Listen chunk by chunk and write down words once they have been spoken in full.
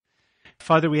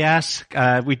Father, we ask,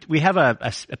 we have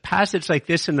a passage like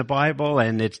this in the Bible,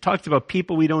 and it talks about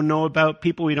people we don't know about,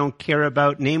 people we don't care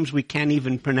about, names we can't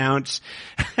even pronounce.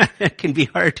 It can be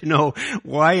hard to know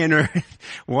why on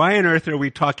earth are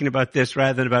we talking about this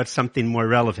rather than about something more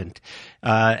relevant.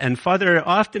 And Father,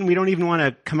 often we don't even want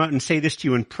to come out and say this to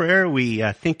you in prayer. We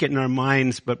think it in our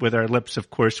minds, but with our lips, of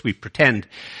course, we pretend.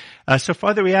 So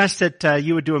Father, we ask that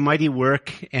you would do a mighty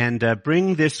work and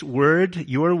bring this word,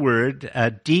 your word,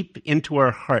 deep into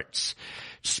our hearts.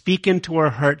 Speak into our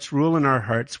hearts, rule in our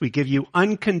hearts. We give you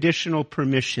unconditional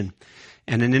permission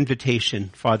and an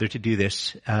invitation, Father, to do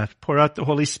this. Pour out the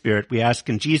Holy Spirit, we ask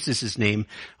in Jesus' name.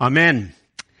 Amen.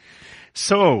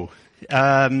 So,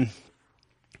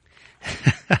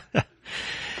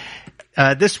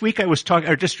 this week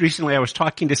just recently I was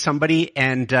talking to somebody,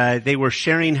 and they were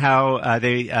sharing how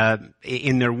they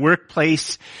in their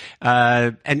workplace,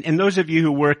 and those of you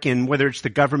who work in whether it's the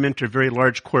government or very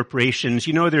large corporations,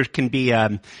 you know there can be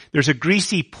there's a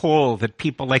greasy pole that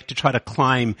people like to try to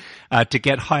climb to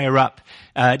get higher up.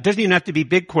 It doesn't even have to be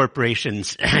big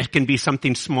corporations. It can be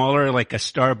something smaller like a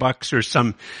Starbucks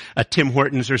or a Tim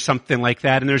Hortons or something like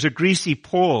that. And there's a greasy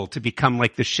pole to become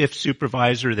like the shift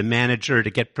supervisor, the manager, to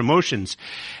get promotions.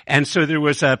 And so there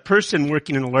was a person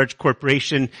working in a large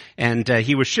corporation, and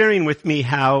he was sharing with me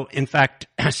how, in fact,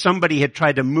 somebody had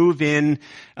tried to move in,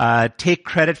 take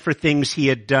credit for things he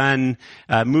had done,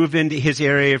 move into his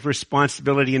area of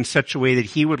responsibility in such a way that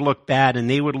he would look bad and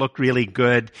they would look really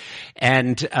good.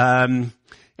 And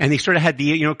they sort of had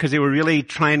because they were really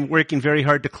working very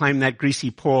hard to climb that greasy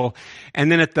pole.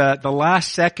 And then at the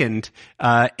last second,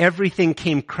 everything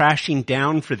came crashing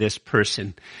down for this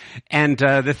person. And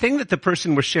the thing that the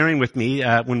person was sharing with me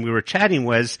when we were chatting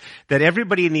was that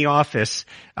everybody in the office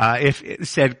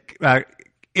said,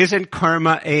 isn't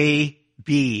karma a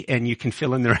B, and you can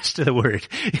fill in the rest of the word.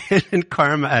 And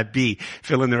karma at B,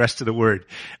 fill in the rest of the word.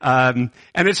 And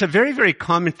it's a very, very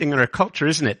common thing in our culture,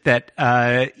 isn't it? That,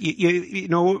 you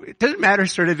know, it doesn't matter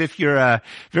sort of if you're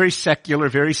very secular,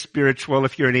 very spiritual,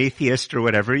 if you're an atheist or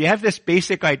whatever. You have this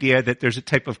basic idea that there's a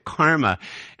type of karma,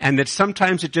 and that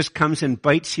sometimes it just comes and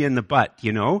bites you in the butt,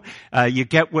 you know? You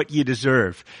get what you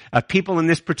deserve. People in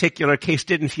this particular case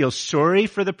didn't feel sorry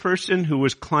for the person who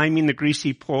was climbing the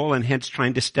greasy pole and hence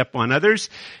trying to step on others.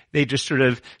 They just sort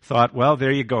of thought, well,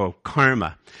 there you go,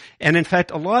 karma. And in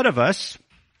fact, a lot of us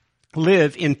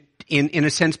live in a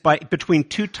sense between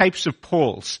two types of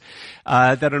poles.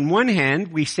 That on one hand,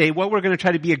 we say, well, we're going to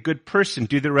try to be a good person,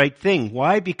 do the right thing.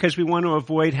 Why? Because we want to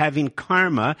avoid having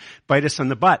karma bite us on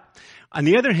the butt. On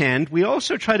the other hand, we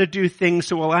also try to do things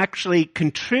that will actually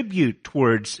contribute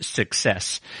towards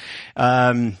success.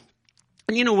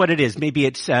 And you know what it is. Maybe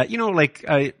it's, I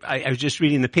was just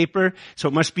reading the paper, so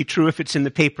it must be true if it's in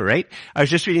the paper, right? I was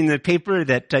just reading the paper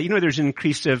that, there's an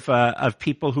increase of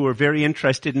people who are very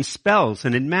interested in spells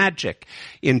and in magic,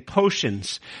 in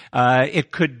potions.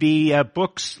 It could be,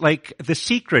 books like The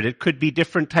Secret. It could be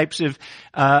different types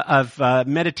of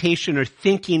meditation or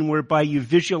thinking whereby you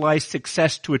visualize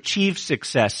success to achieve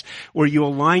success, or you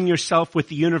align yourself with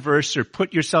the universe or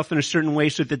put yourself in a certain way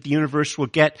so that the universe will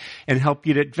get and help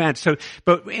you to advance.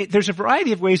 But there's a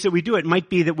variety of ways that we do it. It might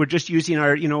be that we're just using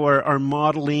our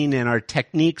modeling and our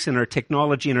techniques and our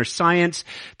technology and our science.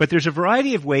 But there's a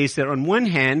variety of ways that on one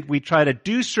hand, we try to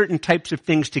do certain types of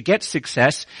things to get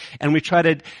success, and we try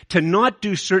to not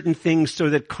do certain things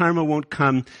so that karma won't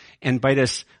come and bite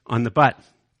us on the butt.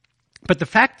 But the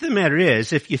fact of the matter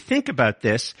is, if you think about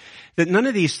this, that none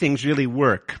of these things really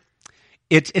work.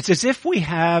 It's as if we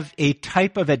have a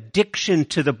type of addiction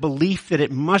to the belief that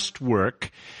it must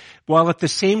work, while at the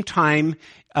same time,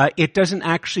 it doesn't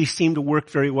actually seem to work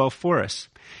very well for us.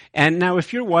 And now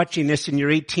if you're watching this and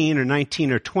you're 18 or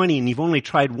 19 or 20 and you've only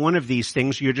tried one of these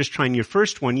things, you're just trying your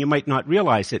first one, you might not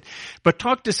realize it. But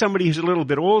talk to somebody who's a little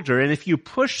bit older, and if you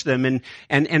push them and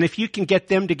if you can get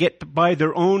them to get by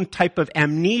their own type of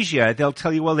amnesia, they'll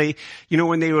tell you, well,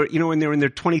 when they were in their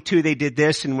 22, they did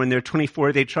this, and when they're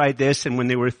 24, they tried this, and when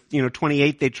they were,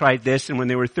 28, they tried this, and when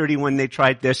they were 31, they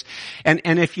tried this. And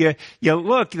if you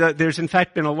look, there's in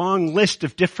fact been a long list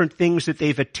of different things that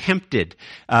they've attempted,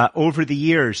 over the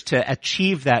years to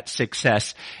achieve that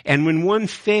success. And when one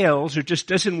fails or just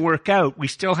doesn't work out, we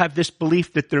still have this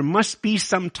belief that there must be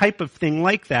some type of thing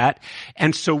like that.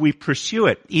 And so we pursue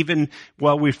it, even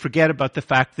while we forget about the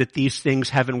fact that these things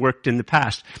haven't worked in the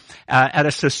past. At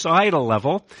a societal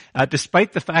level,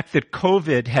 despite the fact that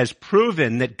COVID has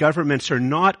proven that governments are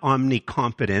not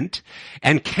omnicompetent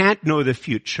and can't know the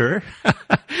future,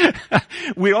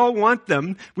 we all want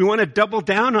them. We want to double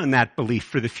down on that belief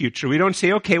for the future. We don't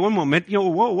say, okay, one moment,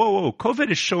 whoa. COVID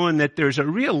has shown that there's a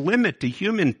real limit to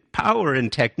human power and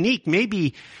technique.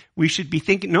 Maybe we should be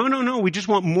thinking, no, we just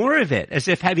want more of it, as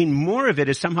if having more of it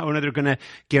is somehow or another going to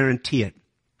guarantee it.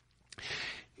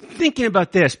 Thinking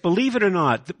about this, believe it or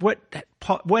not,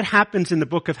 what happens in the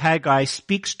book of Haggai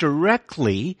speaks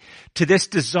directly to this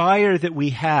desire that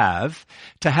we have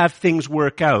to have things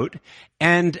work out,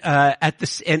 and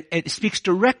it speaks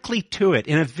directly to it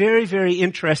in a very, very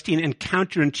interesting and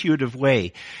counterintuitive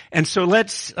way. And so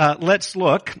let's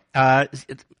look.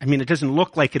 It doesn't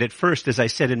look like it at first, as I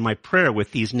said in my prayer,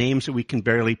 with these names that we can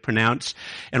barely pronounce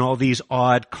and all these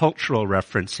odd cultural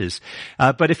references.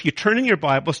 But if you turn in your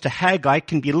Bibles to Haggai, it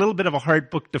can be a little bit of a hard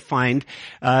book to find.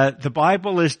 The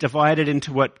Bible is divided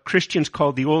into what Christians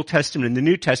call the Old Testament and the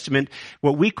New Testament.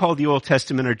 What we call the Old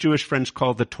Testament, our Jewish friends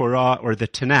call the Torah or the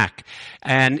Tanakh.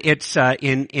 And it's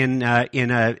in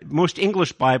most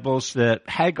English Bibles, the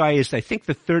Haggai is, I think,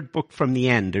 the third book from the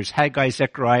end. There's Haggai,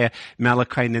 Zechariah,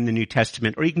 Malachi, and then the New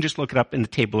Testament. Or you can just look it up in the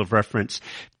table of reference.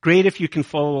 Great if you can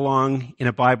follow along in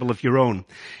a Bible of your own.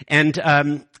 And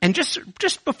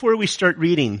just before we start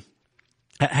reading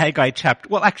Haggai chapter,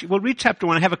 well, actually, we'll read chapter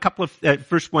 1. I have a couple of,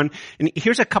 verse 1, and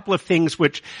here's a couple of things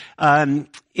which,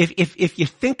 if you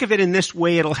think of it in this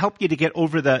way, it'll help you to get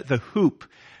over the hoop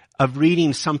of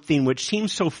reading something which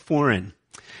seems so foreign.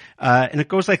 And it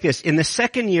goes like this. In the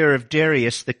second year of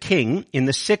Darius the king, in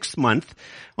the 6th month,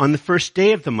 on the first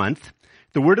day of the month,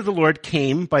 the word of the Lord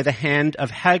came by the hand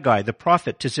of Haggai the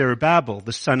prophet to Zerubbabel,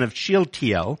 the son of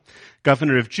Shealtiel,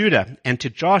 governor of Judah, and to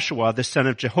Joshua, the son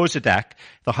of Jehozadak,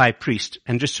 the high priest.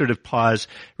 And just sort of pause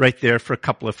right there for a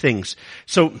couple of things.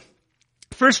 So,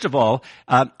 first of all,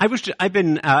 I've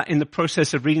been in the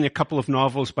process of reading a couple of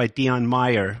novels by Dion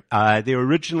Meyer. They were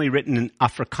originally written in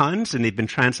Afrikaans, and they've been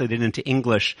translated into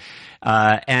English,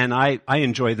 and I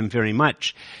enjoy them very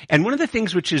much. And one of the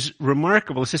things which is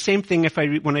remarkable, it's the same thing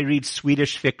when I read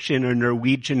Swedish fiction or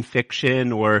Norwegian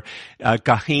fiction or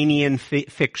Ghanaian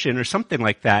fiction or something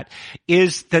like that,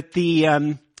 is that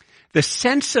the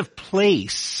sense of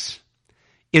place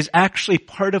is actually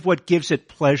part of what gives it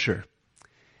pleasure.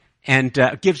 And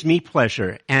gives me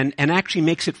pleasure, and actually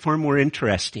makes it far more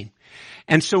interesting.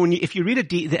 And so if you read a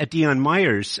Dion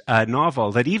Meyer's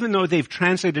novel, that even though they've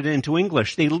translated it into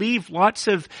English, they leave lots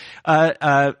of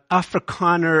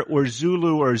Afrikaner or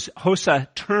Zulu or Xhosa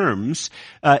terms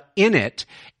in it,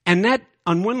 and that,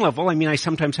 on one level, I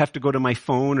sometimes have to go to my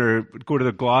phone or go to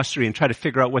the glossary and try to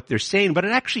figure out what they're saying, but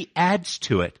it actually adds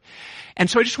to it. And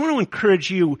so I just want to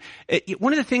encourage you,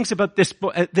 one of the things about this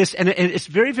book, and it's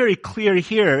very, very clear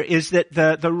here, is that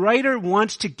the writer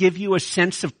wants to give you a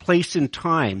sense of place and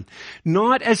time,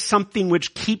 not as something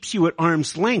which keeps you at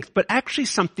arm's length, but actually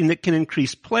something that can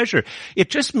increase pleasure. It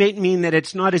just may mean that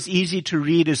it's not as easy to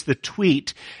read as the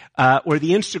tweet, or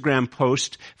the Instagram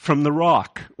post from The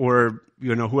Rock, or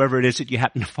whoever it is that you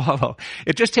happen to follow.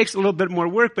 It just takes a little bit more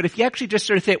work, but if you actually just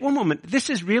sort of think, one moment,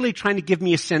 this is really trying to give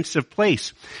me a sense of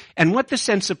place. And what the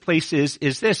sense of place is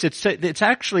this. It's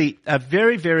actually a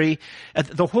very, very,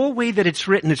 the whole way that it's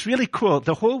written, it's really cool.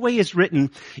 The whole way it's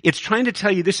written, it's trying to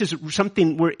tell you this is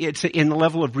something where it's in the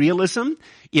level of realism,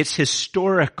 it's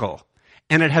historical,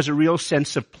 and it has a real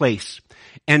sense of place.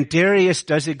 And Darius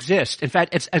does exist. In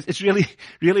fact, it's really,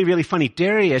 really, really funny.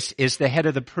 Darius is the head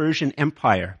of the Persian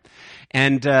Empire.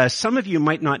 And some of you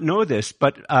might not know this,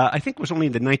 but I think it was only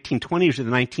in the 1920s or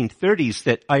the 1930s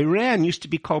that Iran used to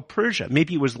be called Persia.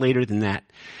 Maybe it was later than that.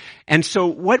 And so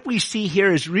what we see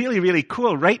here is really, really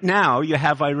cool. Right now, you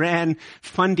have Iran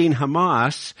funding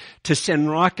Hamas to send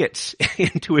rockets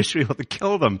into Israel to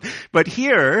kill them. But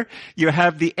here, you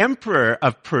have the emperor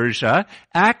of Persia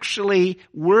actually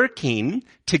working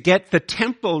to get the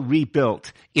temple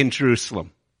rebuilt in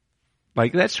Jerusalem.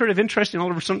 Like, that's sort of interesting.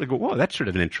 All of a sudden, I go, whoa, that's sort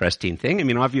of an interesting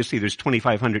thing. Obviously, there's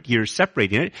 2,500 years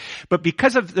separating it. But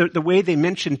because of the way they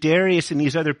mention Darius and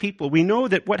these other people, we know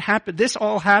that what happened, this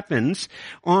all happens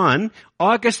on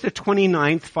August the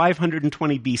 29th,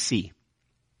 520 BC.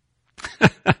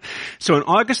 So on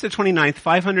August the 29th,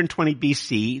 520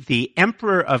 BC, the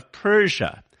emperor of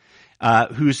Persia,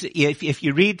 if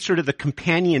you read sort of the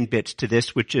companion bits to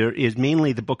this, which is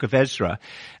mainly the book of Ezra,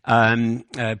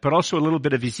 but also a little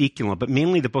bit of Ezekiel, but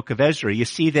mainly the book of Ezra, you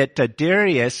see that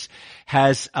Darius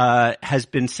has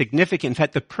been significant. In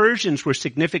fact, the Persians were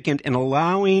significant in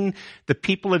allowing the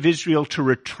people of Israel to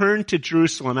return to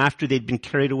Jerusalem after they'd been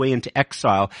carried away into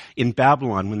exile in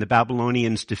Babylon, when the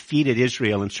Babylonians defeated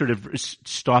Israel and sort of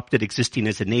stopped it existing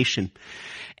as a nation.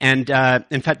 And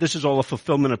in fact, this is all a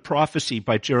fulfillment of prophecy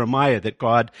by Jeremiah that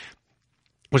God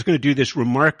was going to do this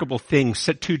remarkable thing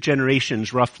 2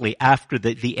 generations roughly after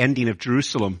the ending of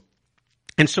Jerusalem.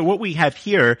 And so what we have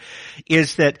here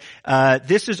is that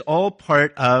this is all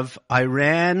part of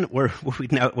Iran, or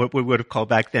what we would have called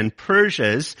back then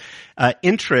Persia's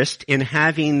interest in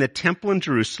having the temple in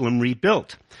Jerusalem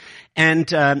rebuilt.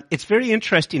 And it's very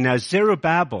interesting now.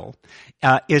 Zerubbabel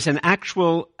is an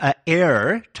actual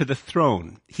heir to the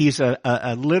throne. He's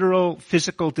a literal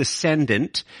physical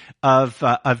descendant of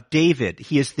David.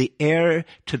 He is the heir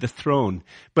to the throne.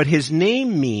 But his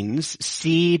name means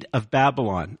seed of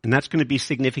Babylon. And that's going to be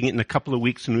significant in a couple of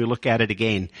weeks when we look at it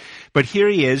again. But here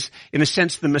he is, in a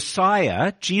sense, the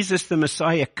Messiah. Jesus the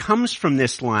Messiah comes from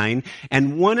this line,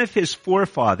 and one of his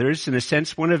forefathers, in a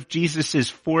sense, one of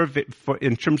Jesus's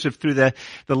in terms of through the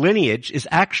lineage, is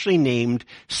actually named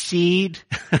seed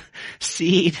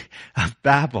of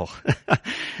Babel.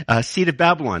 Seed of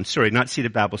Babylon. Sorry, not seed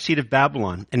of Babel. Seed of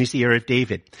Babylon. And he's the heir of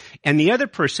David. And the other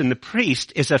person, the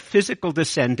priest, is a physical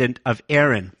descendant of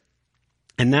Aaron.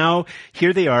 And now,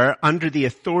 here they are, under the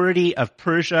authority of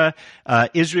Persia.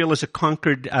 Israel is a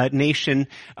conquered nation.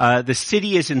 The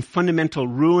city is in fundamental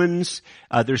ruins.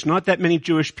 There's not that many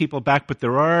Jewish people back, but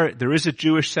there is a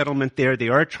Jewish settlement there. They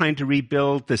are trying to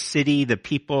rebuild the city, the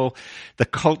people, the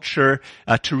culture,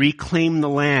 to reclaim the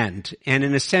land. And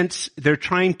in a sense, they're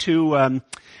trying to,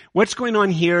 what's going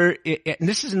on here, and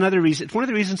this is another reason, one of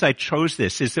the reasons I chose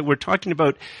this, is that we're talking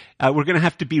about, we're going to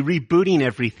have to be rebooting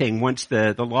everything once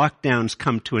the lockdowns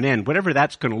come to an end, whatever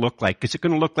that's going to look like. Is it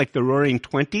going to look like the Roaring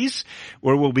 '20s,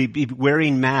 or will we be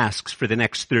wearing masks for the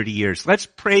next 30 years? Let's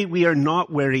pray we are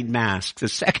not wearing masks. The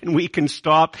second we can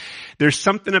stop, there's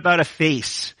something about a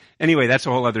face. Anyway, that's a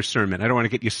whole other sermon. I don't want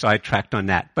to get you sidetracked on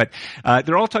that. But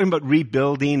they're all talking about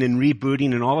rebuilding and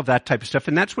rebooting and all of that type of stuff.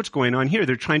 And that's what's going on here.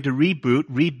 They're trying to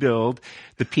rebuild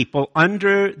the people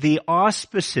under the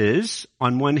auspices,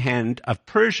 on one hand, of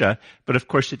Persia. But of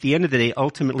course, at the end of the day,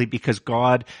 ultimately because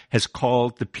God has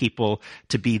called the people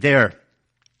to be there.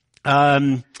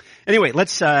 Anyway,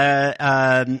 let's,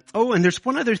 and there's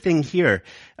one other thing here.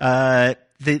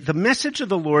 The message of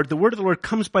the Lord, the word of the Lord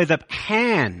comes by the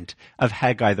hand of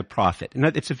Haggai the prophet. And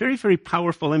it's a very, very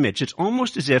powerful image. It's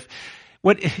almost as if,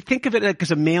 think of it like as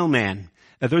a mailman.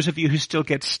 Those of you who still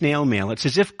get snail mail, it's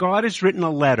as if God has written a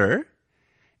letter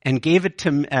and gave it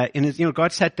to,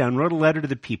 God sat down, wrote a letter to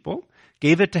the people,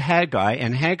 gave it to Haggai,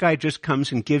 and Haggai just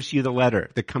comes and gives you the letter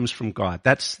that comes from God.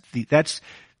 That's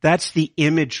the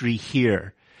imagery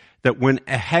here. That when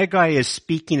Haggai is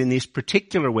speaking in these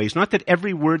particular ways, not that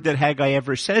every word that Haggai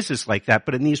ever says is like that,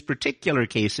 but in these particular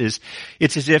cases,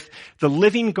 it's as if the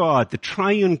living God, the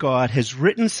triune God, has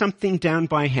written something down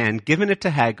by hand, given it to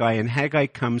Haggai, and Haggai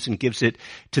comes and gives it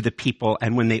to the people.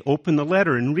 And when they open the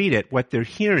letter and read it, what they're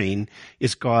hearing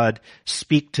is God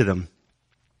speak to them.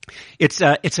 It's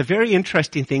a very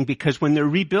interesting thing, because when they're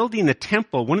rebuilding the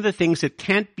temple, one of the things that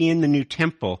can't be in the new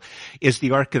temple is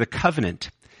the Ark of the Covenant.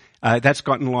 That's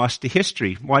gotten lost to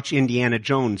history. Watch Indiana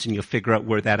Jones and you'll figure out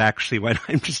where that actually went.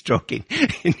 I'm just joking.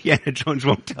 Indiana Jones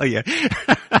won't tell you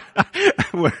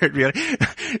where it really,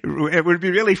 it would be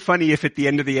really funny if at the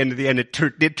end of the end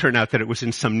it did turn out that it was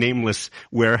in some nameless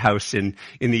warehouse in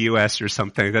the US or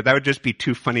something. That would just be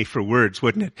too funny for words,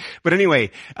 wouldn't it? But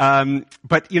anyway, in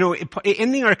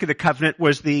the Ark of the Covenant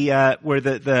was were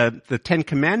the Ten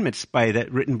Commandments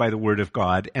written by the Word of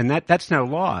God, and that's now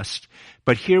lost.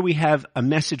 But here we have a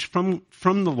message from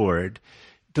the Lord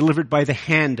delivered by the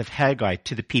hand of Haggai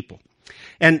to the people.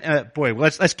 And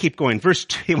let's keep going. Verse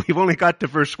 2, we've only got to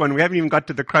verse 1. We haven't even got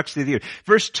to the crux of the year.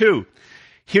 Verse 2,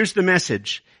 here's the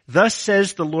message. Thus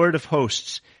says the Lord of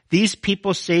hosts, these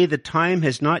people say the time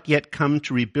has not yet come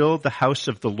to rebuild the house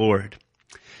of the Lord.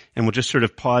 And we'll just sort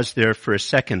of pause there for a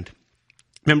second.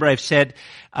 Remember, I've said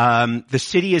the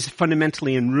city is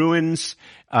fundamentally in ruins,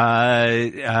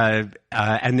 but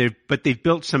they've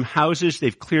built some houses,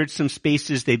 they've cleared some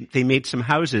spaces, they made some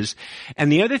houses.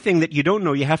 And the other thing that you don't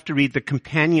know, you have to read the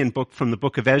companion book from the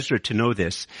book of Ezra to know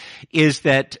this, is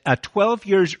that 12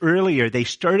 years earlier they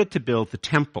started to build the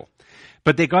temple.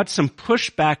 But they got some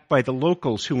pushback by the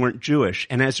locals who weren't Jewish,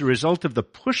 and as a result of the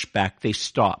pushback, they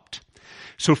stopped.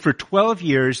 So for 12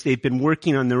 years, they've been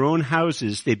working on their own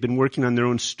houses, they've been working on their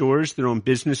own stores, their own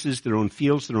businesses, their own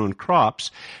fields, their own crops,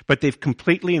 but they've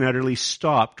completely and utterly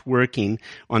stopped working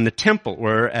on the temple,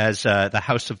 or as the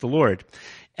house of the Lord.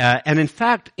 And in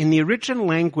fact, in the original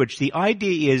language, the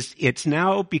idea is it's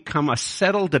now become a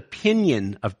settled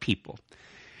opinion of people.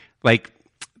 Like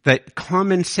that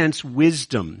common sense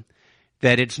wisdom,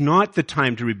 that it's not the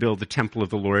time to rebuild the temple of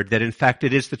the Lord, that in fact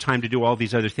it is the time to do all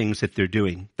these other things that they're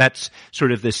doing. That's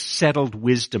sort of this settled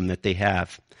wisdom that they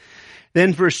have.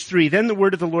 Then verse 3, then the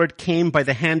word of the Lord came by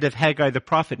the hand of Haggai the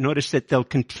prophet. Notice that they'll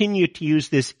continue to use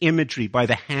this imagery, by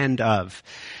the hand of.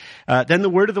 Then the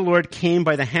word of the Lord came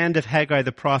by the hand of Haggai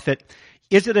the prophet.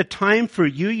 Is it a time for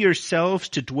you yourselves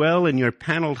to dwell in your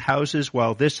paneled houses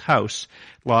while this house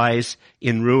lies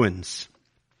in ruins?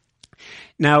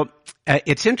 Now,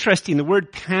 it's interesting, the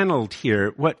word paneled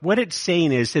here, what it's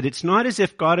saying is that it's not as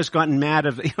if God has gotten mad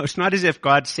it's not as if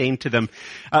God's saying to them,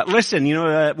 listen,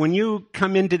 when you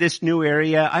come into this new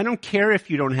area, I don't care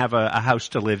if you don't have a house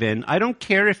to live in. I don't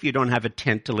care if you don't have a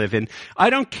tent to live in.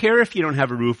 I don't care if you don't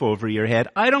have a roof over your head.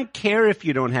 I don't care if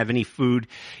you don't have any food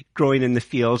growing in the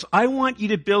fields. I want you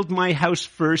to build my house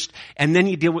first, and then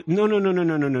you deal with, no.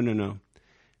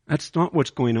 That's not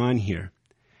what's going on here.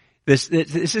 This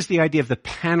is the idea of the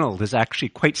paneled is actually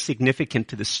quite significant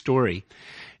to the story.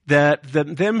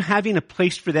 Them having a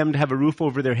place for them to have a roof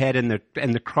over their head and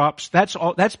the crops,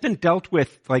 that's been dealt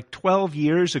with like 12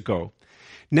 years ago.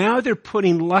 Now they're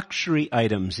putting luxury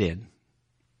items in.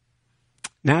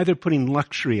 Now they're going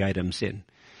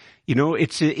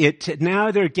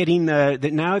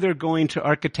to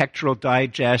Architectural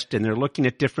Digest and they're looking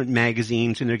at different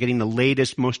magazines and they're getting the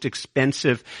latest, most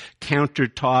expensive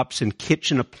countertops and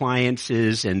kitchen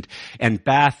appliances and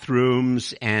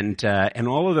bathrooms and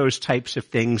all of those types of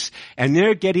things. And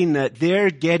they're getting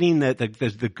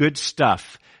the good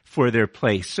stuff for their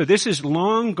place. So this is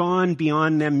long gone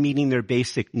beyond them meeting their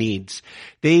basic needs.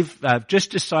 They've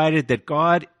just decided that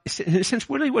God, since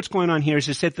really what's going on here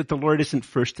is said that the Lord isn't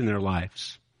first in their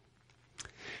lives.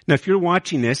 Now, if you're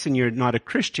watching this and you're not a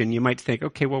Christian, you might think,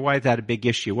 okay, well, why is that a big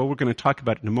issue? Well, we're going to talk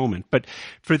about it in a moment. But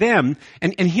for them,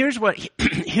 and here's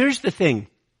the thing.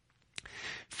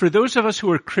 For those of us who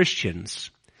are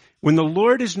Christians, when the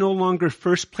Lord is no longer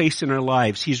first place in our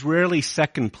lives, He's rarely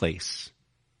second place.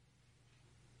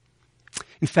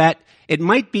 In fact, it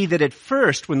might be that at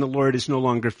first, when the Lord is no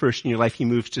longer first in your life, He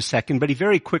moves to second, but He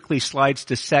very quickly slides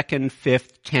to 2nd,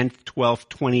 5th, 10th, 12th,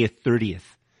 20th, 30th.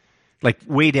 Like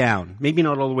way down. Maybe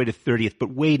not all the way to 30th,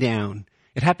 but way down.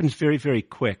 It happens very, very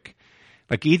quick.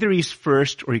 Like either He's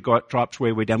first or He drops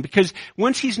way, way down. Because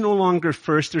once He's no longer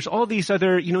first, there's all these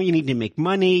other, you need to make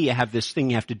money, you have this thing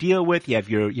you have to deal with, you have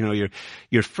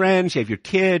your friends, you have your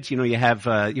kids, you have,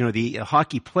 the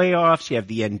hockey playoffs, you have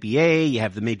the NBA, you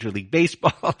have the Major League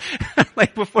Baseball.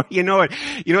 Like before you know it,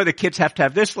 the kids have to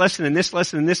have this lesson and this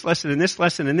lesson and this lesson and this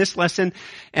lesson and this lesson.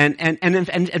 And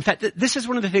in fact, this is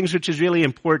one of the things which is really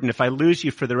important if I lose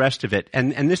you for the rest of it.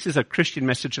 And this is a Christian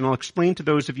message, and I'll explain to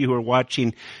those of you who are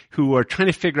watching who are trying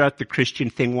to figure out the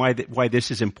Christian thing, why this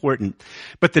is important.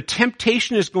 But the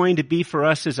temptation is going to be for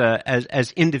us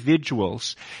as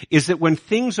individuals is that when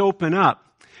things open up,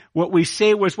 what we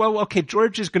say was, well, okay,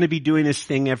 George is going to be doing his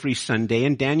thing every Sunday,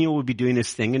 and Daniel will be doing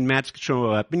his thing, and Matt's going to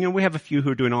show up, and we have a few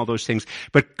who are doing all those things.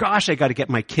 But gosh, I got to get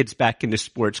my kids back into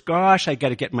sports. Gosh, I got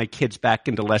to get my kids back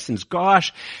into lessons.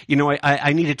 Gosh,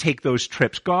 I need to take those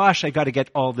trips. Gosh, I got to get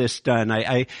all this done.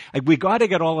 We got to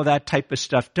get all of that type of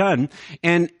stuff done.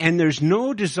 And there's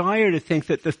no desire to think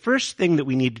that the first thing that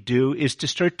we need to do is to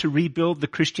start to rebuild the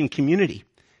Christian community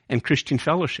and Christian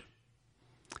fellowship.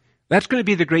 That's going to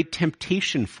be the great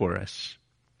temptation for us.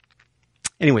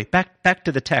 Anyway, back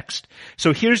to the text.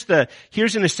 So here's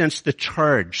in a sense the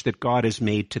charge that God has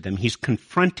made to them. He's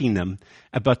confronting them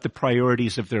about the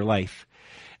priorities of their life.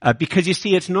 Because you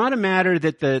see, it's not a matter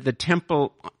that the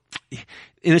temple,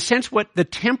 in a sense, what the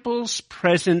temple's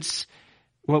presence,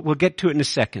 well, we'll get to it in a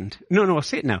second. No, I'll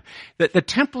say it now. The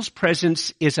temple's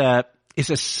presence is a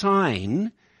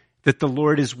sign that the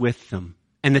Lord is with them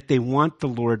and that they want the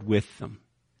Lord with them.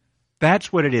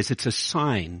 That's what it is. It's a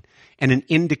sign and an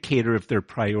indicator of their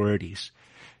priorities.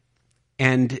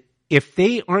 And if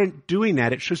they aren't doing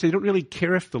that, it shows they don't really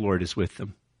care if the Lord is with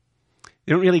them.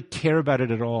 They don't really care about it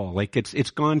at all. Like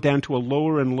it's gone down to a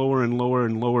lower and lower and lower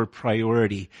and lower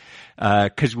priority.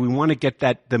 Cause we want to get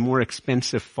the more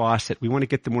expensive faucet. We want to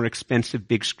get the more expensive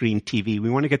big screen TV. We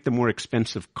want to get the more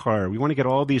expensive car. We want to get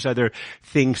all these other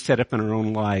things set up in our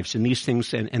own lives. And these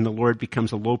things, and the Lord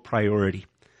becomes a low priority.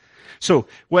 So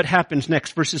what happens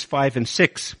next? Verses 5 and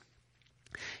 6.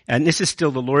 And this is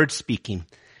still the Lord speaking.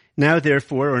 Now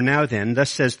therefore, or now then, thus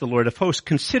says the Lord of hosts,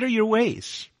 consider your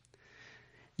ways.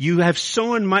 You have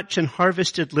sown much and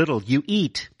harvested little. You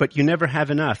eat, but you never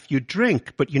have enough. You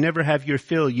drink, but you never have your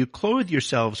fill. You clothe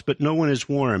yourselves, but no one is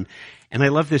warm. And I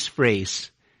love this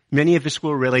phrase. Many of us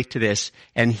will relate to this.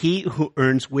 And he who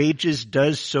earns wages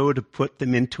does so to put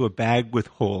them into a bag with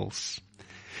holes.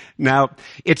 Now,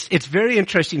 it's very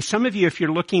interesting. Some of you, if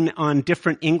you're looking on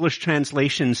different English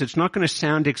translations, it's not going to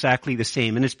sound exactly the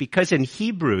same. And it's because in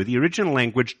Hebrew, the original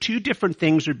language, two different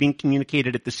things are being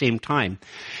communicated at the same time.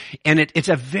 And it's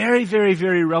a very, very,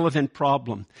 very relevant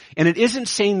problem. And it isn't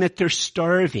saying that they're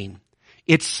starving.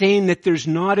 It's saying that there's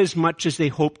not as much as they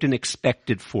hoped and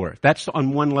expected for. That's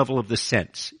on one level of the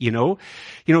sense, you know.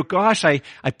 Gosh, I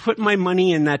put my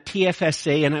money in that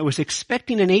TFSA and I was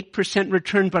expecting an 8%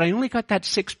 return, but I only got that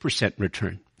 6%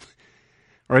 return.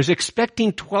 Or I was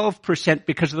expecting 12%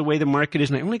 because of the way the market is,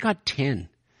 and I only got 10.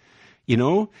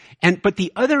 But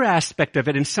the other aspect of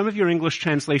it, and some of your English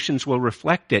translations will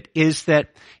reflect it, is that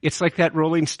it's like that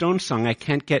Rolling Stones song, I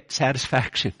can't get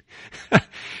satisfaction.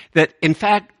 That, in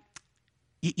fact,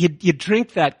 you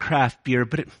drink that craft beer,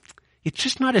 but it's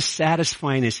just not as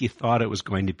satisfying as you thought it was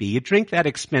going to be. You drink that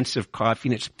expensive coffee,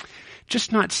 and it's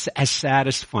just not as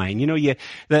satisfying.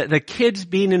 The kids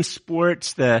being in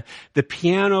sports, the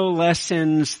piano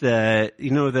lessons, the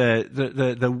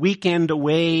weekend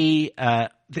away,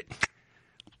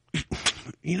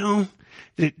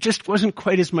 it just wasn't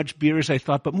quite as much beer as I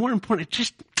thought, but more important,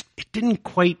 it didn't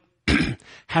quite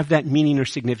have that meaning or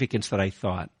significance that I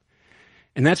thought.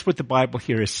 And that's what the Bible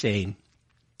here is saying.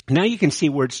 Now you can see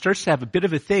where it starts to have a bit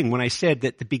of a thing. When I said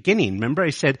at the beginning, remember I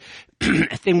said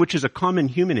a thing which is a common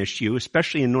human issue,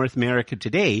 especially in North America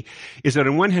today, is that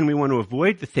on one hand we want to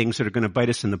avoid the things that are going to bite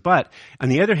us in the butt. On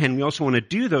the other hand, we also want to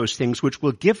do those things which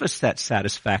will give us that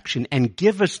satisfaction and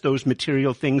give us those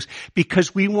material things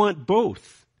because we want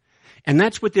both. And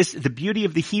that's what the beauty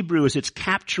of the Hebrew is, it's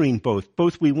capturing both.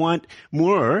 Both we want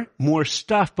more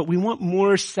stuff, but we want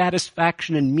more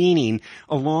satisfaction and meaning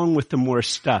along with the more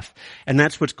stuff. And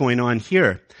that's what's going on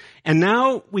here. And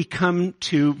now we come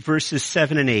to verses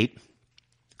 7 and 8.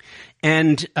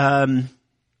 And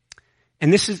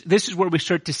this is where we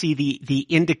start to see the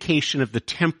indication of the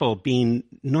temple being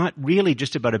not really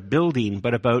just about a building,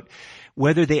 but about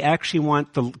whether they actually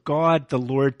want the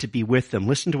Lord, to be with them.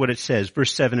 Listen to what it says,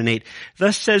 verse 7 and 8.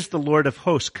 Thus says the Lord of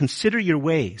hosts, consider your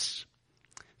ways.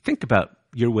 Think about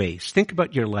your ways. Think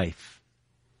about your life.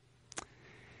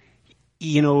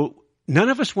 None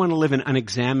of us want to live an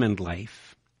unexamined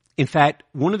life. In fact,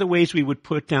 one of the ways we would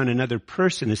put down another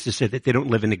person is to say that they don't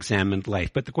live an examined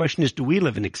life. But the question is, do we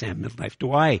live an examined life?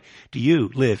 Do you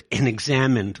live an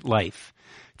examined life?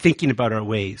 Thinking about our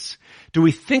ways. Do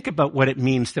we think about what it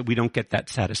means that we don't get that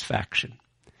satisfaction?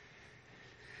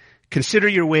 Consider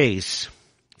your ways.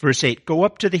 Verse 8, go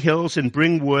up to the hills and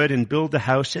bring wood and build a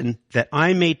house, and that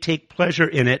I may take pleasure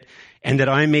in it and that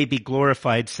I may be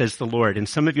glorified, says the Lord. And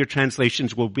some of your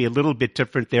translations will be a little bit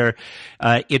different there.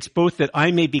 It's both that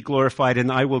I may be glorified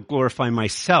and I will glorify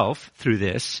myself through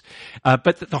this.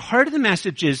 But the heart of the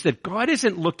message is that God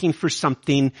isn't looking for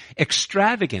something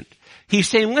extravagant. He's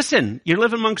saying, listen, you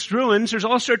live amongst ruins. There's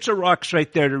all sorts of rocks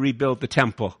right there to rebuild the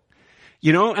temple.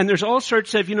 And there's all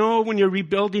sorts of, when you're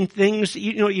rebuilding things,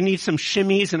 you need some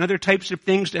shimmies and other types of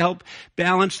things to help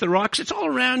balance the rocks. It's all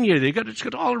around you. It's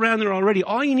got all around there already.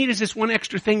 All you need is this one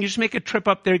extra thing. You just make a trip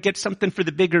up there, get something for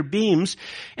the bigger beams.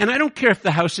 And I don't care if the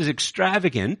house is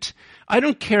extravagant. I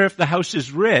don't care if the house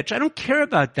is rich. I don't care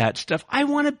about that stuff. I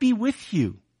want to be with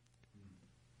you.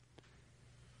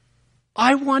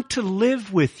 I want to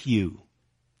live with you.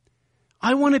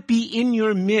 I want to be in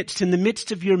your midst, in the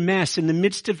midst of your mess, in the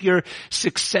midst of your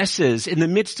successes, in the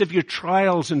midst of your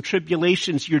trials and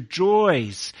tribulations, your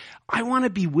joys. I want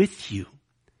to be with you.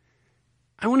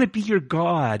 I want to be your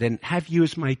God and have you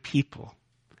as my people.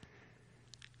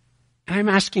 And I'm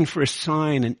asking for a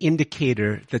sign, an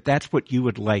indicator that that's what you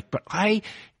would like. But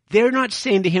they're not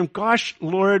saying to him, gosh,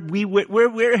 Lord,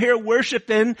 we're here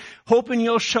worshiping, hoping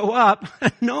you'll show up.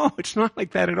 No, it's not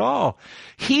like that at all.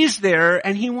 He's there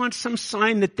and he wants some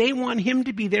sign that they want him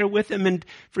to be there with them and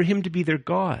for him to be their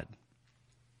God.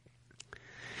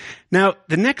 Now,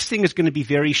 the next thing is going to be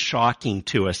very shocking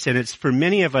to us. And for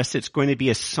many of us, it's going to be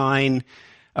a sign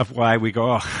of why we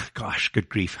go, oh gosh, good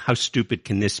grief, how stupid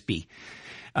can this be?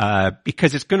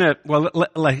 Because it's gonna,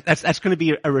 that's gonna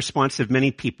be a response of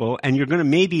many people, and you're gonna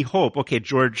maybe hope, okay,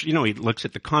 George, he looks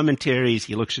at the commentaries,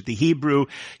 he looks at the Hebrew,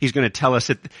 he's gonna tell us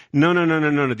that, no,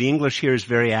 the English here is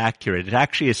very accurate. It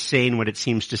actually is saying what it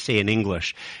seems to say in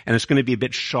English, and it's gonna be a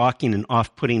bit shocking and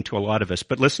off-putting to a lot of us.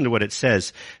 But listen to what it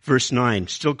says, verse 9,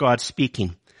 still God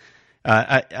speaking.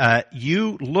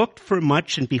 You looked for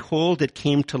much, and behold, it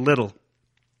came to little.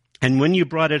 And when you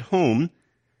brought it home,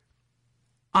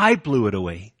 I blew it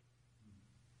away.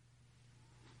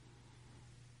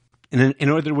 And in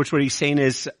other words, what he's saying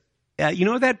is,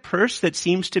 that purse that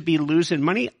seems to be losing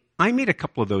money, I made a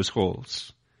couple of those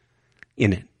holes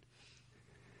in it.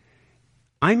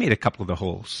 I made a couple of the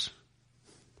holes.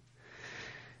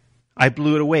 I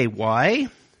blew it away. Why?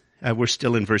 We're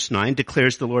still in verse 9,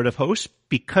 declares the Lord of hosts,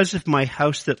 because of my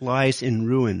house that lies in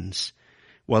ruins,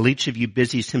 while each of you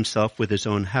busies himself with his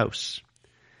own house.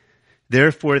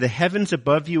 Therefore the heavens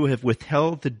above you have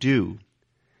withheld the dew,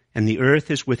 and the earth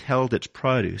has withheld its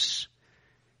produce.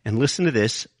 And listen to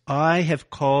this, I have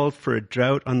called for a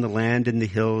drought on the land and the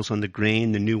hills, on the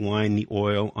grain, the new wine, the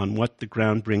oil, on what the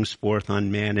ground brings forth,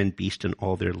 on man and beast and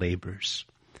all their labors.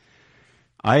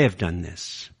 I have done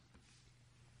this.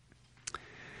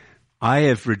 I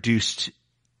have reduced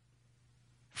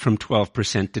from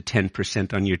 12% to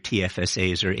 10% on your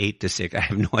TFSAs, or 8 to 6. I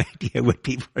have no idea what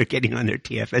people are getting on their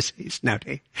TFSAs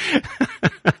nowadays.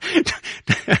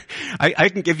 I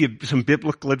can give you some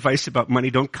biblical advice about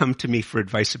money. Don't come to me for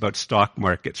advice about stock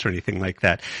markets or anything like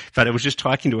that. But I was just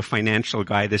talking to a financial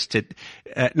guy I'm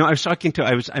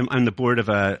on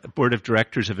the board of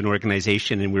directors of an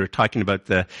organization, and we were talking about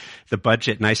the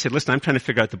budget. And I said, listen, I'm trying to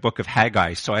figure out the book of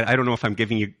Haggai. So I don't know if I'm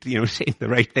giving you, saying the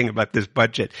right thing about this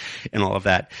budget and all of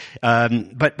that.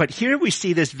 But here we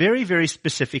see this very, very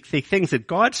specific things that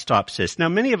God stops this. Now,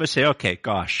 many of us say, okay,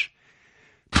 gosh,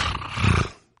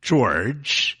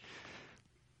 George,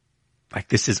 like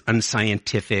this is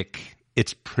unscientific,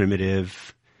 it's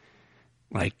primitive.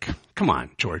 Like, come on,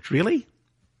 George, really?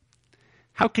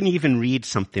 How can you even read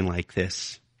something like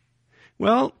this?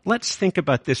 Well, let's think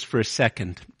about this for a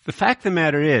second. The fact of the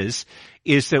matter is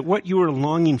that what you are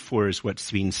longing for is what's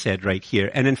being said right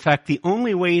here. And in fact, the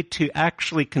only way to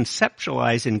actually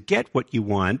conceptualize and get what you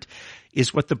want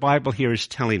is what the Bible here is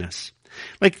telling us.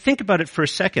 Like, think about it for a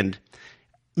second.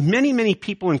 Many, many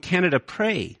people in Canada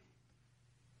pray.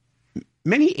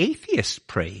 Many atheists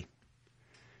pray.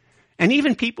 And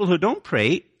even people who don't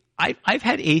pray, I've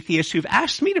had atheists who've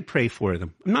asked me to pray for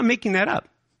them. I'm not making that up.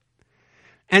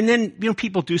 And then,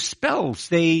 people do spells.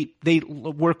 They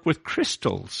work with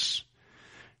crystals.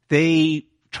 They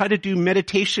try to do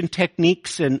meditation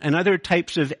techniques and other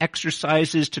types of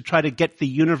exercises to try to get the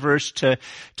universe to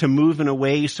move in a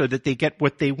way so that they get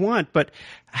what they want. But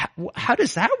how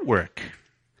does that work?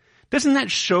 Doesn't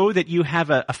that show that you have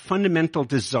a fundamental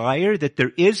desire, that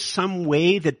there is some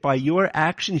way that by your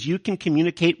actions you can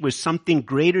communicate with something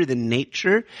greater than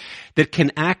nature, that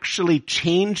can actually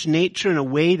change nature in a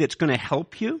way that's going to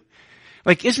help you?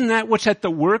 Like, isn't that what's at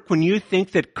the work when you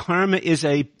think that karma is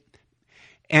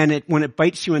when it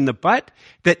bites you in the butt,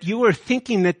 that you are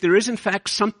thinking that there is in fact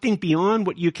something beyond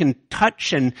what you can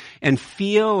touch and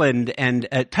feel and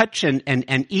touch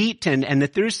and eat, and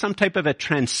that there is some type of a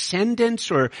transcendence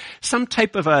or some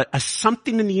type of a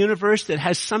something in the universe that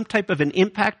has some type of an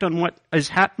impact on what is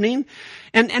happening?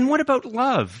 And what about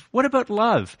love? What about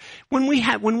love? When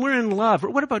we're in love, or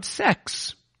what about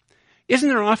sex? Isn't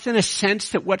there often a sense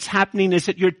that what's happening is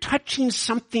that you're touching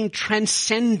something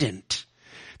transcendent?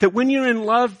 That when you're in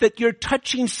love, that you're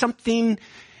touching something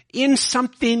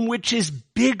which is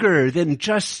bigger than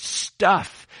just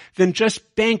stuff, than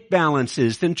just bank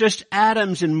balances, than just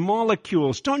atoms and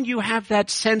molecules. Don't you have that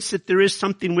sense that there is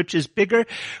something which is bigger?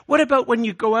 What about when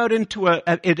you go out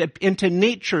into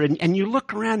nature and you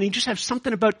look around and you just have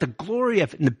something about the glory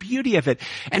of it and the beauty of it?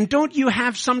 And don't you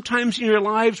have sometimes in your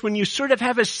lives when you sort of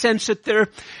have a sense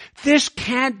that this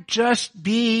can't just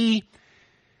be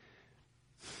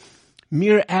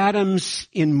mere atoms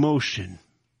in motion,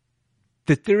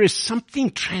 that there is something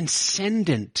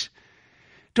transcendent?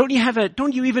 Don't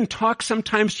you even talk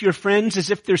sometimes to your friends as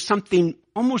if there's something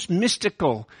almost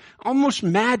mystical, almost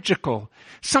magical,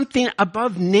 something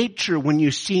above nature when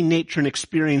you see nature and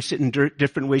experience it in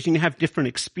different ways, and you have different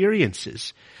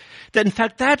experiences? That in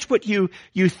fact, that's what you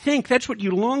think, that's what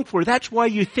you long for. That's why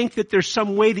you think that there's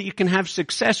some way that you can have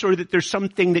success, or that there's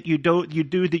something that you do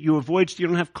that you avoid so you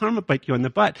don't have karma bite you on the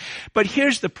butt. But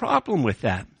here's the problem with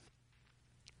that.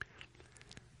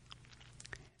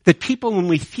 That people, when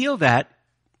we feel that,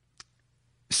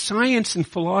 science and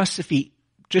philosophy,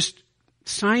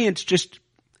 science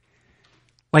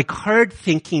like hard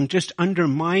thinking just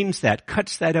undermines that,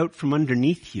 cuts that out from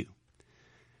underneath you.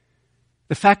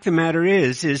 The fact of the matter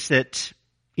is that,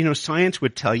 science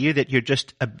would tell you that you're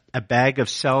just a bag of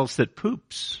cells that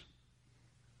poops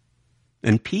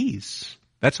and pees.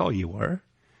 That's all you are.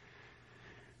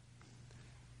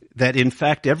 That in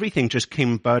fact everything just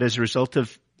came about as a result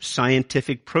of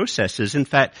scientific processes. In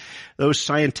fact, those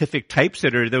scientific types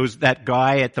that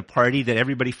guy at the party that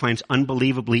everybody finds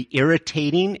unbelievably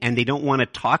irritating and they don't want to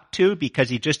talk to because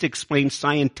he just explained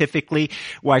scientifically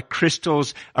why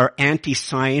crystals are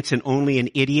anti-science and only an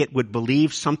idiot would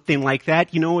believe something like that.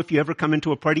 If you ever come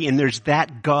into a party and there's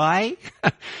that guy,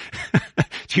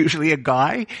 it's usually a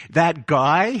guy, that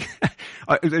guy.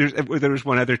 There was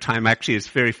one other time, actually, it's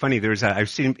very funny.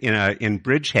 I've seen in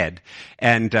Bridgehead,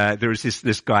 and there was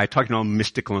this guy talking all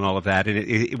mystical and all of that, and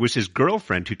it was his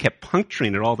girlfriend who kept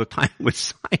puncturing it all the time with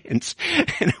science.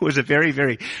 And it was a very,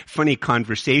 very funny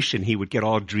conversation. He would get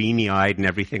all dreamy-eyed and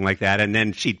everything like that, and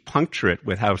then she'd puncture it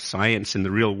with how science in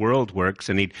the real world works,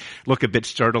 and he'd look a bit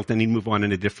startled, and he'd move on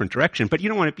in a different direction. But you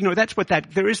don't want to, that's what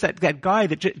there is that guy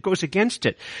that goes against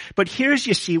it. But here's,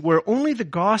 you see, where only the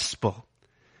gospel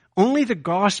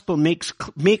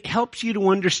helps you to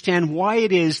understand why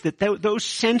it is that those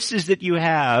senses that you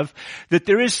have, that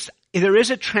there is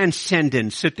a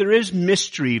transcendence, that there is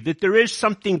mystery, that there is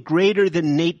something greater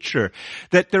than nature,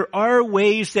 that there are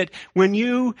ways that when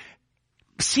you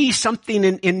see something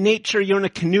in nature, you're on a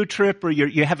canoe trip, or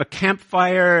you have a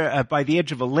campfire by the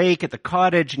edge of a lake at the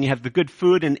cottage, and you have the good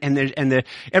food, and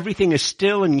everything is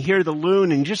still, and you hear the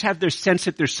loon, and you just have this sense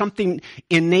that there's something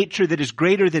in nature that is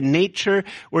greater than nature,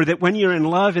 or that when you're in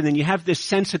love, and then you have this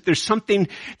sense that there's something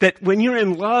that when you're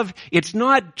in love, it's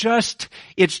not just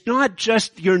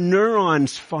your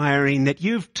neurons firing, that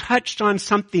you've touched on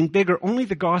something bigger. Only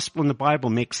the gospel and the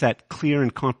Bible makes that clear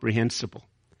and comprehensible.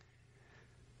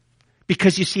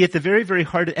 Because you see, at the very, very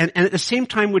heart, and at the same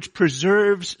time which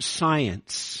preserves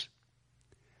science,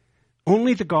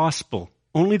 only the gospel,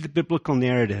 only the biblical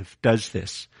narrative does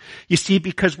this. You see,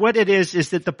 because what it is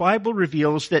that the Bible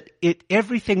reveals that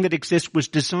everything that exists was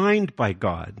designed by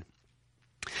God.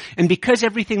 And because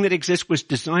everything that exists was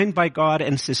designed by God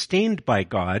and sustained by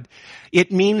God,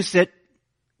 it means that,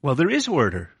 well, there is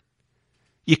order.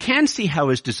 You can see how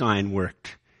his design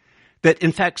worked. That,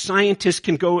 in fact, scientists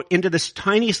can go into this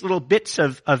tiniest little bits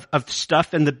of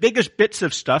stuff and the biggest bits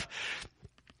of stuff,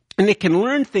 and they can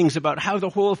learn things about how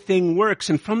the whole thing works.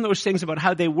 And from those things about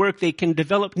how they work, they can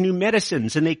develop new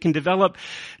medicines, and they can develop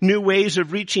new ways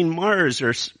of reaching Mars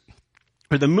or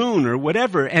the moon or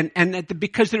whatever.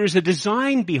 Because there is a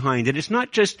design behind it. It's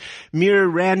not just mere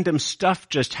random stuff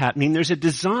just happening. There's a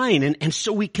design. And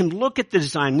so we can look at the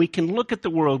design. We can look at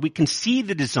the world. We can see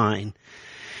the design.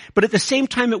 But at the same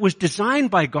time, it was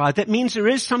designed by God. That means there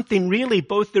is something really,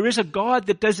 there is a God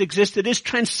that does exist, that is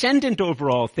transcendent over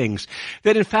all things.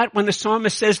 That in fact, when the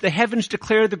psalmist says, the heavens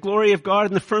declare the glory of God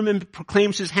and the firmament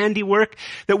proclaims his handiwork,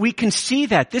 that we can see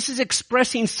that. This is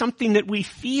expressing something that we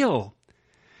feel.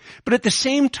 But at the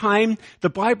same time, the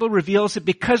Bible reveals that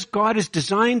because God has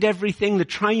designed everything, the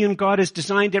triune God has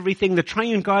designed everything, the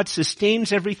triune God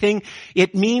sustains everything,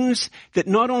 it means that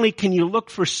not only can you look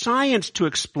for science to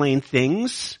explain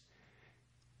things,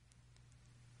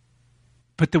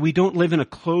 but that we don't live in a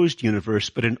closed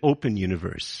universe, but an open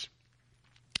universe.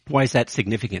 Why is that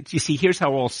significant? You see, here's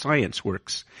how all science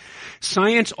works.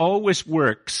 Science always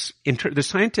works, the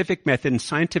scientific method and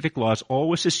scientific laws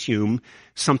always assume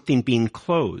something being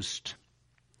closed.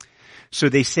 So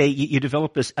they say you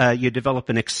develop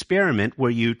an experiment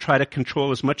where you try to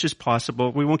control as much as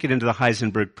possible. We won't get into the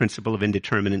Heisenberg principle of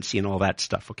indeterminacy and all that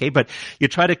stuff, okay? But you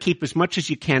try to keep as much as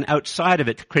you can outside of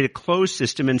it to create a closed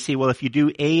system and see, well, if you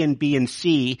do A and B and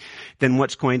C, then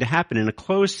what's going to happen in a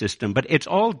closed system? But it's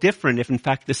all different if, in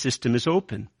fact, the system is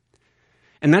open.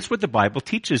 And that's what the Bible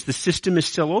teaches. The system is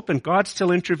still open. God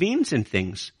still intervenes in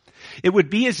things. It would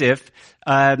be as if,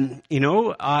 my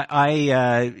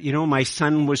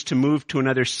son was to move to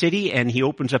another city, and he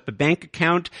opens up a bank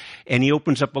account, and he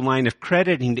opens up a line of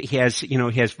credit, and he has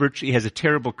a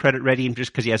terrible credit rating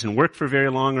just because he hasn't worked for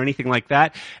very long or anything like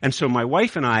that. And so my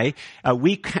wife and I,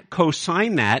 we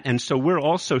co-sign that, and so we're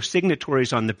also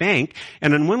signatories on the bank.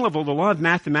 And on one level, the law of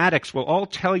mathematics will all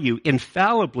tell you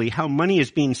infallibly how money is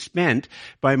being spent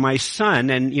by my son,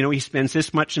 and he spends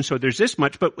this much, and so there's this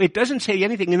much, but it doesn't say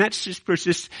anything. And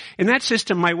in that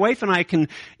system, my wife and I can,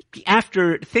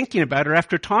 after thinking about it, or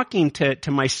after talking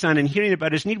to my son and hearing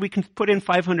about his need, we can put in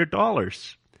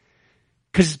 $500.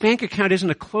 Because his bank account isn't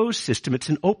a closed system, it's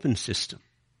an open system.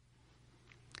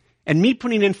 And me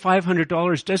putting in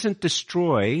 $500 doesn't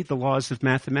destroy the laws of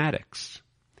mathematics.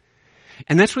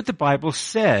 And that's what the Bible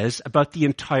says about the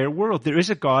entire world. There is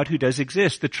a God who does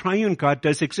exist. The triune God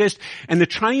does exist. And the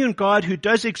triune God who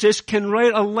does exist can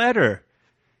write a letter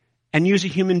and use a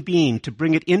human being to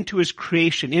bring it into his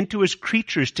creation, into his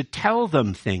creatures, to tell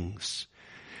them things.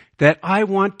 That I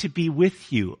want to be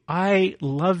with you. I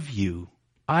love you.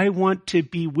 I want to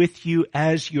be with you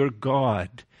as your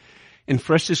God. And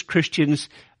for us as Christians,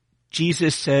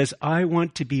 Jesus says, I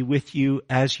want to be with you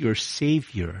as your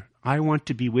Savior. I want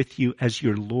to be with you as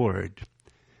your Lord.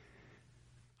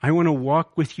 I want to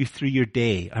walk with you through your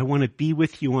day. I want to be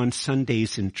with you on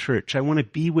Sundays in church. I want to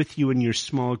be with you in your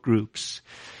small groups.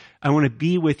 I want to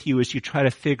be with you as you try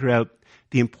to figure out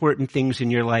the important things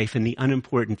in your life and the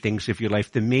unimportant things of your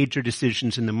life, the major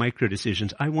decisions and the micro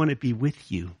decisions. I want to be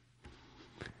with you.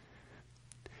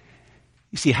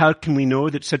 You see, how can we know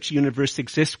that such a universe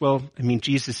exists? Well,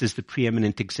 Jesus is the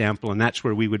preeminent example, and that's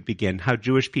where we would begin. How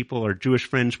Jewish people or Jewish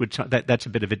friends would, that's a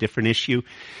bit of a different issue.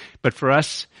 But for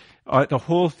us, the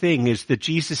whole thing is that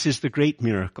Jesus is the great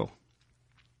miracle.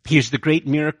 He is the great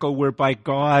miracle whereby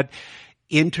God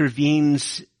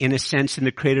intervenes, in a sense, in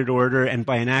the created order, and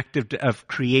by an act of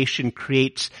creation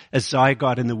creates a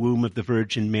zygote in the womb of the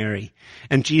Virgin Mary.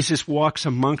 And Jesus walks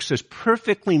amongst us,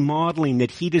 perfectly modeling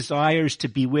that he desires to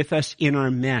be with us in our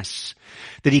mess.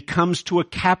 That he comes to a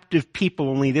captive people,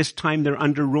 only this time they're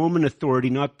under Roman authority,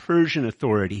 not Persian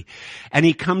authority. And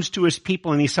he comes to his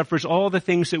people and he suffers all the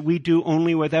things that we do,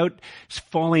 only without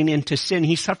falling into sin.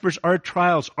 He suffers our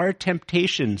trials, our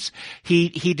temptations. He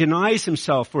denies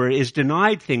himself, or is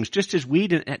denied things, just as we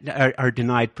are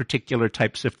denied particular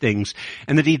types of things.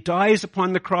 And that he dies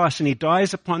upon the cross, and he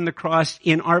dies upon the cross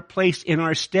in our place, in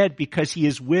our stead, because he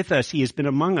is with us. He has been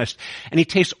among us. And he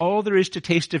tastes all there is to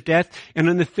taste of death. And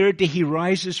on the third day he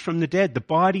rises from the dead. The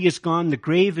body is gone. The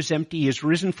grave is empty. He has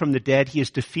risen from the dead. He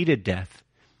has defeated death.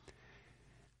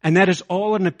 And that is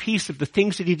all in a piece of the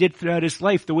things that he did throughout his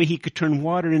life, the way he could turn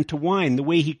water into wine, the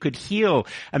way he could heal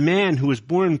a man who was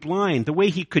born blind, the way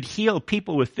he could heal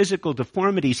people with physical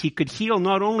deformities. He could heal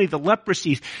not only the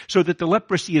leprosy so that the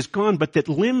leprosy is gone, but that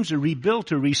limbs are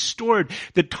rebuilt or restored.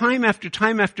 That time after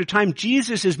time after time,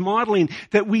 Jesus is modeling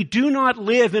that we do not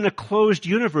live in a closed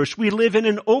universe. We live in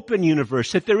an open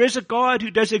universe. That there is a God who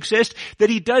does exist,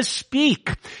 that he does speak.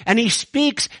 And he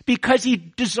speaks because he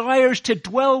desires to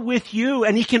dwell with you,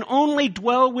 and he can only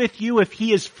dwell with you if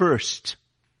he is first.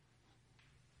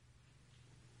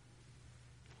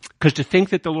 Because to think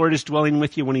that the Lord is dwelling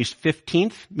with you when he's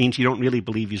 15th means you don't really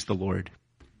believe he's the Lord.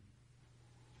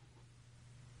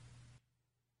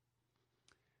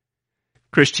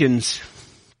 Christians,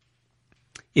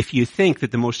 if you think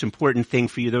that the most important thing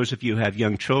for you, those of you who have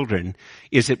young children,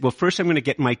 is that, well, first I'm going to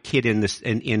get my kid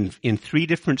in 3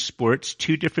 different sports,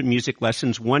 2 different music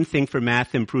lessons, 1 thing for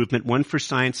math improvement, 1 for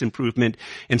science improvement,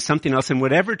 and something else. And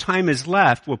whatever time is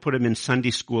left, we'll put him in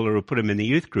Sunday school or we'll put him in the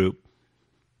youth group.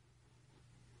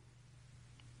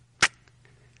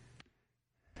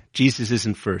 Jesus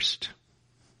isn't first.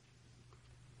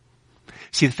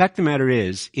 See, the fact of the matter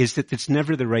is that it's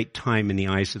never the right time in the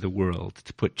eyes of the world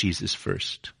to put Jesus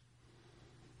first.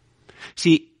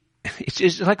 See,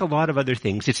 it's like a lot of other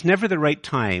things. It's never the right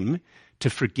time to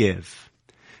forgive.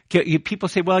 People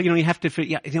say, well, you have to,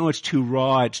 it's too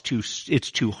raw, it's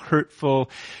too hurtful.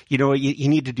 You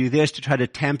need to do this to try to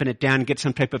tampen it down and get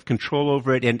some type of control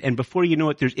over it. And before you know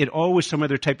it, there's always some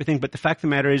other type of thing. But the fact of the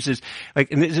matter is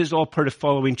and this is all part of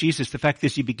following Jesus. The fact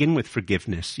is you begin with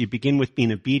forgiveness. You begin with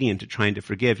being obedient to trying to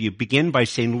forgive. You begin by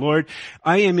saying, Lord,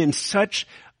 I am in such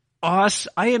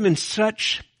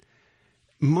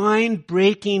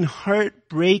mind-breaking,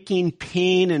 heart-breaking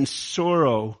pain and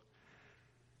sorrow.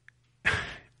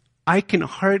 I can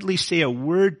hardly say a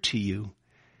word to you.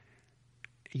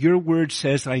 Your word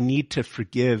says I need to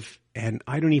forgive, and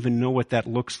I don't even know what that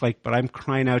looks like, but I'm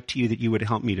crying out to you that you would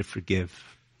help me to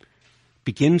forgive.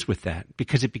 Begins with that,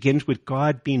 because it begins with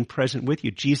God being present with you.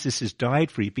 Jesus has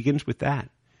died for you. It begins with that.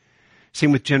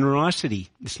 Same with generosity.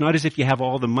 It's not as if you have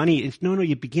all the money.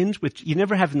 It begins with, you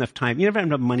never have enough time. You never have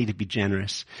enough money to be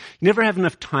generous. You never have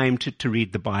enough time to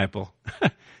read the Bible.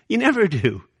 You never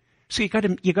do. So you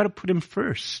gotta put him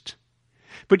first.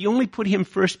 But you only put him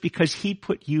first because he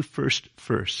put you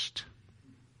first.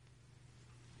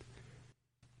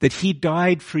 That he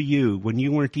died for you when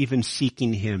you weren't even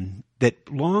seeking him.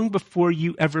 That long before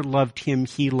you ever loved him,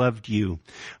 he loved you.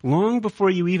 Long before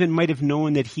you even might have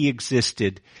known that he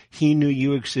existed, he knew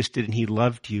you existed and he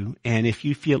loved you. And if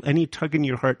you feel any tug in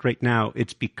your heart right now,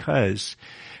 it's because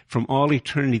from all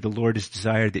eternity, the Lord has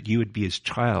desired that you would be his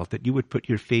child, that you would put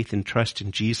your faith and trust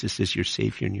in Jesus as your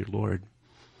Savior and your Lord.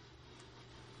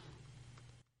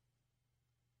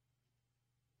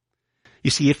 You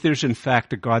see, if there's in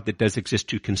fact a God that does exist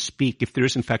who can speak, if there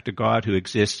is in fact a God who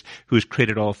exists, who has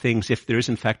created all things, if there is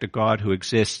in fact a God who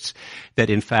exists that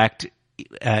in fact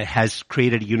has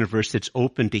created a universe that's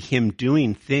open to him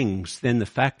doing things, then the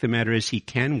fact of the matter is he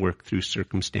can work through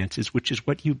circumstances, which is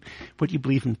what you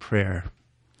believe in prayer.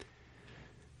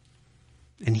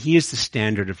 And he is the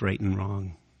standard of right and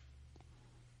wrong.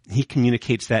 He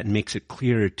communicates that and makes it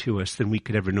clearer to us than we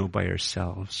could ever know by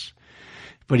ourselves.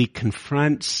 But he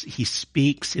confronts, he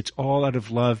speaks, it's all out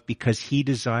of love because he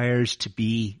desires to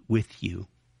be with you,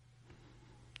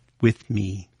 with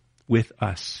me, with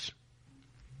us.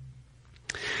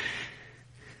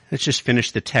 Let's just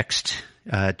finish the text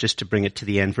just to bring it to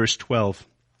the end. Verse 12.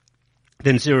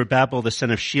 Then Zerubbabel the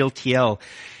son of Shealtiel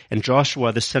and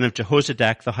Joshua the son of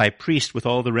Jehozadak the high priest with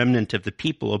all the remnant of the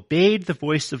people obeyed the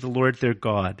voice of the Lord their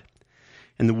God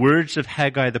and the words of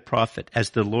Haggai the prophet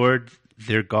as the Lord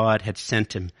their God had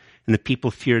sent him. And the people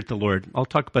feared the Lord. I'll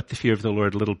talk about the fear of the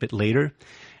Lord a little bit later.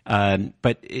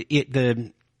 But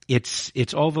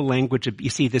it's all the language of,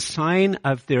 you see, the sign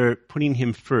of their putting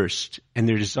him first and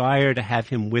their desire to have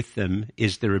him with them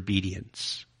is their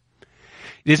obedience.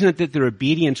 It isn't that their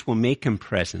obedience will make him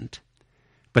present,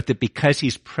 but that because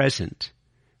he's present,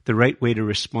 the right way to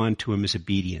respond to him is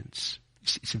obedience.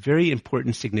 It's a very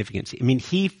important significance. I mean,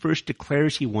 he first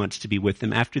declares he wants to be with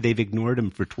them after they've ignored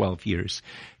him for 12 years.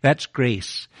 That's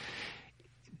grace.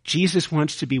 Jesus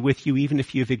wants to be with you even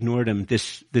if you've ignored him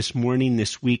this morning,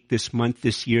 this week, this month,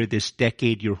 this year, this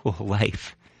decade, your whole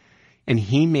life. And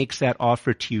he makes that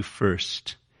offer to you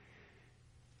first.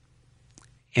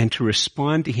 And to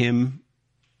respond to him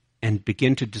and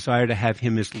begin to desire to have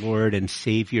him as Lord and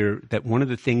Savior, that one of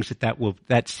the things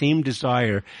that same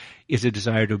desire is a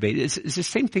desire to obey. It's the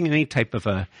same thing in any type,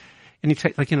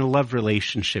 like in a love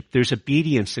relationship. There's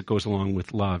obedience that goes along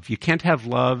with love. You can't have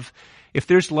love. If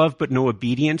there's love but no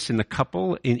obedience in the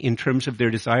couple in terms of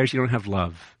their desires, you don't have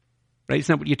love. Right?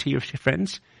 Isn't that what you tell your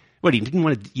friends? What, he didn't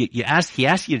want to, he asked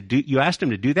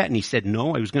him to do that and he said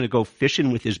no, I was going to go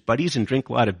fishing with his buddies and drink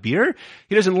a lot of beer?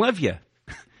 He doesn't love you.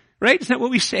 Right? Isn't that what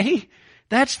we say?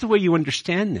 That's the way you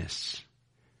understand this.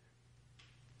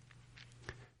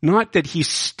 Not that he's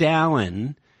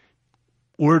Stalin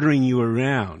ordering you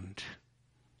around.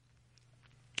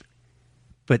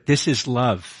 But this is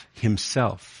love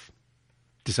himself,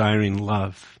 desiring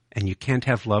love. And you can't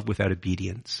have love without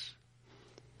obedience.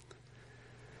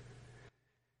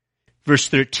 Verse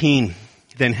 13,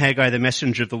 then Haggai, the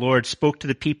messenger of the Lord, spoke to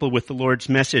the people with the Lord's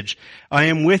message. I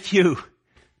am with you,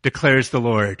 declares the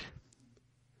Lord.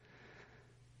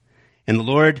 And the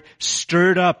Lord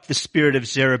stirred up the spirit of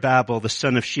Zerubbabel, the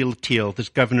son of Shealtiel, the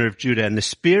governor of Judah, and the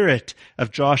spirit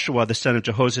of Joshua, the son of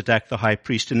Jehozadak, the high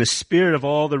priest, and the spirit of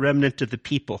all the remnant of the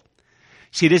people.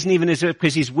 See, it isn't even as if,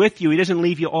 because he's with you, he doesn't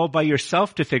leave you all by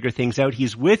yourself to figure things out.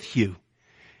 He's with you.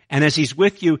 And as he's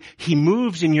with you, he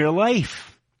moves in your life.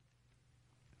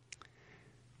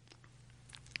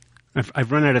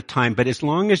 I've run out of time, but as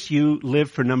long as you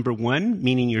live for number one,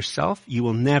 meaning yourself, you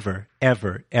will never,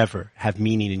 ever, ever have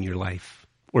meaning in your life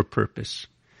or purpose.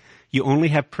 You only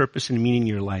have purpose and meaning in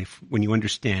your life when you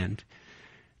understand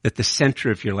that the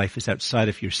center of your life is outside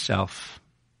of yourself.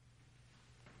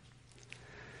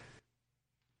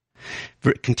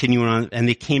 Continuing on, and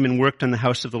they came and worked on the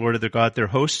house of the Lord of their God, their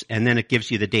hosts, and then it gives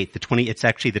you the date. It's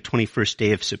actually the 21st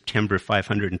day of September,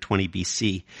 520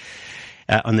 BC.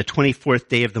 On the 24th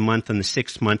day of the month, on the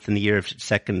 6th month in the year of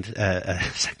second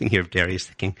year of Darius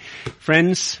the king.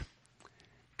 Friends,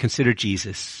 consider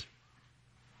Jesus.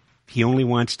 He only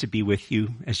wants to be with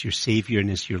you as your Savior and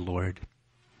as your Lord.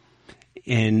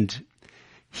 And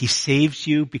he saves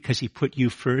you because he put you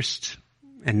first.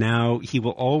 And now he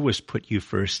will always put you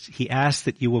first. He asks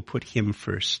that you will put him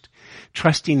first.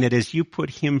 Trusting that as you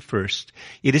put him first,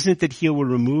 it isn't that he will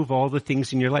remove all the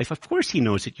things in your life. Of course he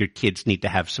knows that your kids need to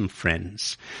have some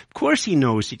friends. Of course he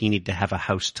knows that you need to have a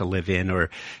house to live in or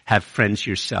have friends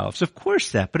yourselves. Of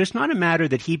course that. But it's not a matter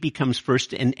that he becomes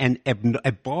first and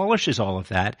abolishes all of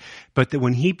that, but that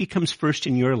when he becomes first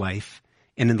in your life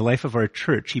and in the life of our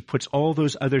church, he puts all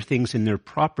those other things in their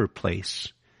proper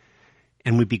place.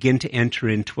 And we begin to enter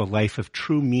into a life of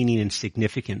true meaning and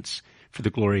significance for the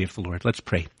glory of the Lord. Let's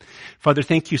pray. Father,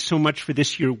 thank you so much for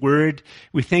this, your word.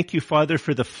 We thank you, Father,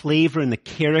 for the flavor and the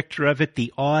character of it,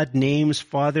 the odd names,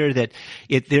 Father, that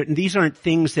these aren't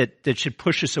things that should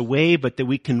push us away, but that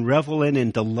we can revel in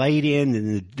and delight in,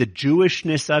 and the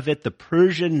Jewishness of it, the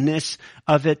Persianness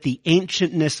of it, the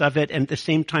ancientness of it, and at the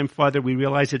same time, Father, we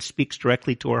realize it speaks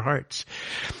directly to our hearts.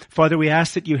 Father, we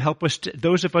ask that you help us,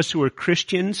 those of us who are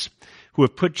Christians, who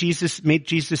have made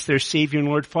Jesus their Savior and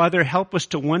Lord. Father, help us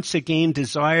to once again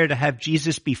desire to have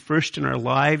Jesus be first in our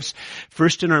lives,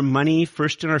 first in our money,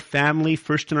 first in our family,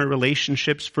 first in our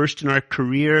relationships, first in our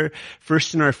career,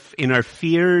 first in our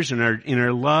fears and in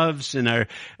our loves and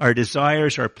our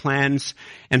desires, our plans.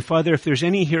 And Father, if there's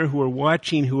any here who are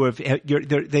watching who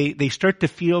they start to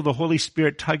feel the Holy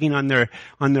Spirit tugging on their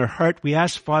heart, we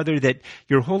ask, Father, that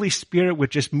your Holy Spirit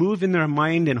would just move in their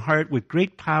mind and heart with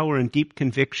great power and deep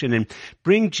conviction and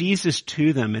bring Jesus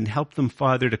to them and help them,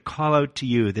 Father, to call out to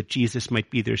you that Jesus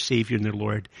might be their Savior and their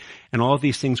Lord. And all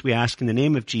these things we ask in the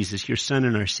name of Jesus, your Son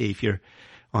and our Savior.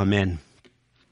 Amen.